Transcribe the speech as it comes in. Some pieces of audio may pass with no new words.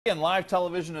And live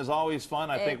television is always fun.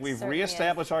 I think we've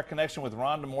reestablished our our connection with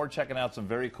Rhonda Moore, checking out some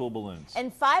very cool balloons.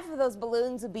 And 5 of those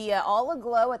balloons will be all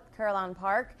aglow at Caroline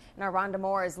Park, and our Rhonda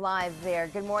Moore is live there.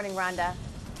 Good morning, Rhonda.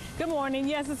 Good morning.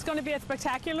 Yes, it's going to be a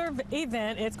spectacular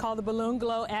event. It's called the Balloon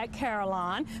Glow at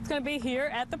Caroline. It's going to be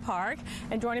here at the park.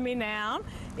 And joining me now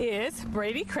is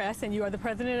Brady Kress, and you are the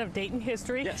president of Dayton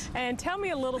History. Yes. And tell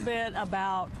me a little bit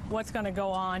about what's going to go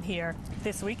on here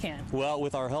this weekend. Well,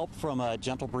 with our help from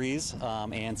Gentle Breeze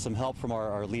and some help from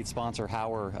our lead sponsor,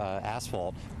 Hauer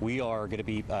Asphalt, we are going to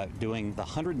be doing the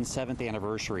 107th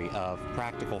anniversary of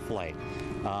Practical Flight.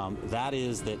 That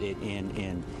is that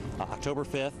in October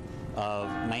 5th, of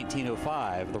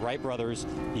 1905, the Wright brothers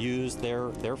used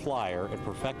their flyer and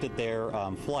perfected their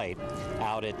flight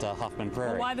out at Huffman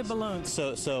Prairie. Well, why the balloons?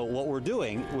 So what we're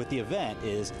doing with the event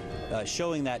is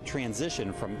showing that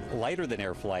transition from lighter than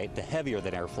air flight to heavier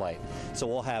than air flight. So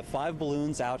we'll have 5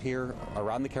 balloons out here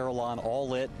around the Caroline, all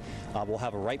lit. We'll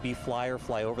have a Wright B flyer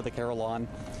fly over the Caroline,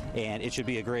 and it should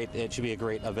be a great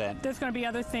event. There's going to be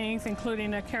other things,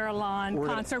 including a Caroline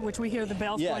concert, which we hear the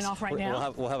bells going off right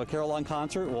now. We'll have a Caroline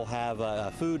concert. We'll have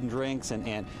food and drinks,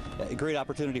 and a great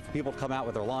opportunity for people to come out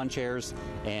with their lawn chairs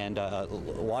and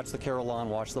watch the Caroline,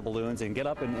 watch the balloons, and get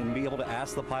up and be able to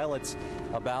ask the pilots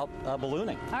about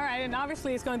ballooning. All right, and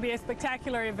obviously it's going to be a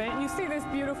spectacular event. You see this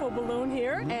beautiful balloon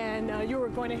here, and you were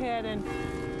going ahead and...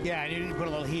 Yeah, I need to put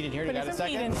a little heat in here. You got a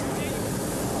second?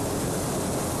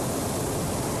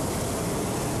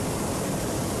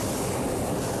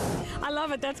 I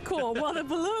love it. That's cool. Well, the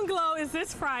Balloon Glow is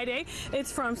this Friday.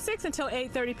 It's from 6 until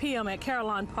 8:30 p.m. at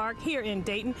Caroline Park here in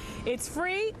Dayton. It's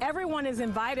free. Everyone is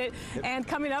invited. And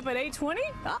coming up at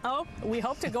 8:20, we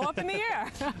hope to go up in the air.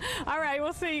 All right,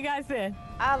 we'll see you guys then.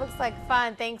 Looks like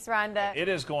fun. Thanks, Rhonda. It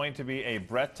is going to be a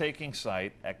breathtaking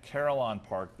sight at Caroline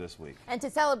Park this week. And to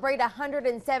celebrate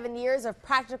 107 years of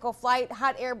Practical Flight,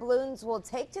 hot air balloons will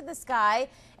take to the sky.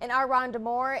 And our Rhonda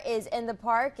Moore is in the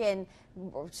park, and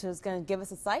she's going to give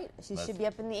us a sight. She should be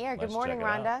up in the air. Good morning,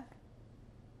 Rhonda.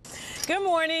 Good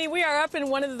morning. We are up in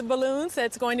one of the balloons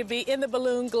that's going to be in the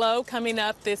Balloon Glow coming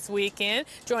up this weekend.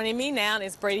 Joining me now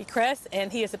is Brady Kress,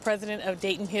 and he is the president of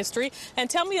Dayton History. And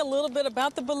tell me a little bit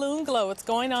about the Balloon Glow. It's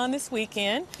going on this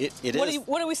weekend.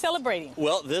 What are we celebrating?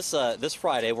 Well, this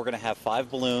Friday we're going to have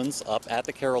 5 balloons up at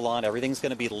the Caroline. Everything's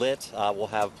going to be lit. We'll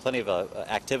have plenty of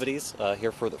activities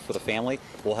here for the family.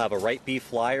 We'll have a Wright B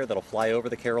flyer that'll fly over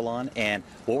the Caroline, and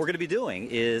what we're going to be doing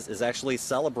is actually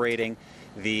celebrating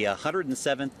the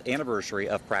 107th anniversary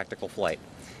of Practical Flight.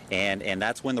 And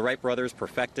that's when the Wright brothers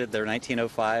perfected their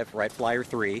 1905 Wright Flyer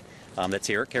 3 that's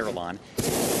here at Caroline.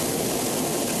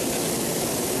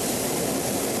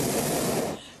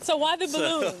 So why the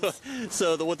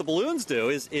balloons? What the balloons do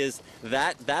is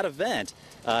that event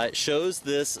shows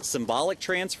this symbolic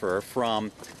transfer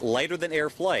from lighter than air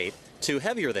flight to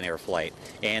heavier than air flight,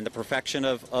 and the perfection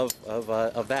of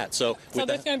that. So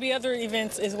there's going to be other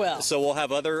events as well. So we'll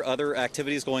have other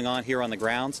activities going on here on the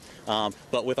grounds,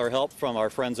 but with our help from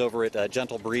our friends over at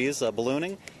Gentle Breeze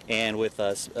Ballooning, and with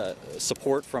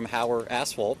support from Hauer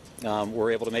Asphalt,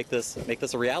 we're able to make this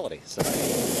a reality. So.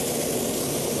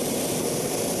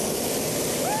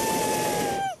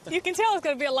 You can tell it's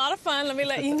going to be a lot of fun. Let me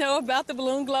let you know about the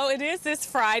Balloon Glow. It is this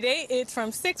Friday. It's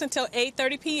from 6 until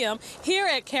 8:30 p.m. here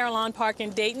at Caroline Park in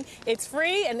Dayton. It's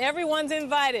free, and everyone's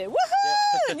invited.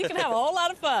 Woohoo! And you can have a whole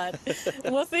lot of fun.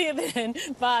 We'll see you then.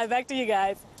 Bye. Back to you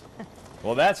guys.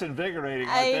 Well, that's invigorating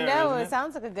right there, I know. isn't It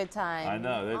sounds like a good time. I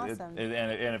know. Awesome.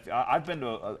 And I've been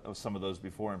to some of those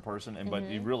before in person, but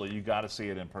you got to see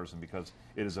it in person because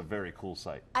it is a very cool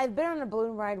sight. I've been on a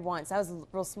balloon ride once. I was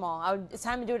real small. It's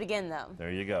time to do it again, though. There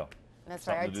you go. That's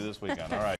Something right. to do this weekend. All right.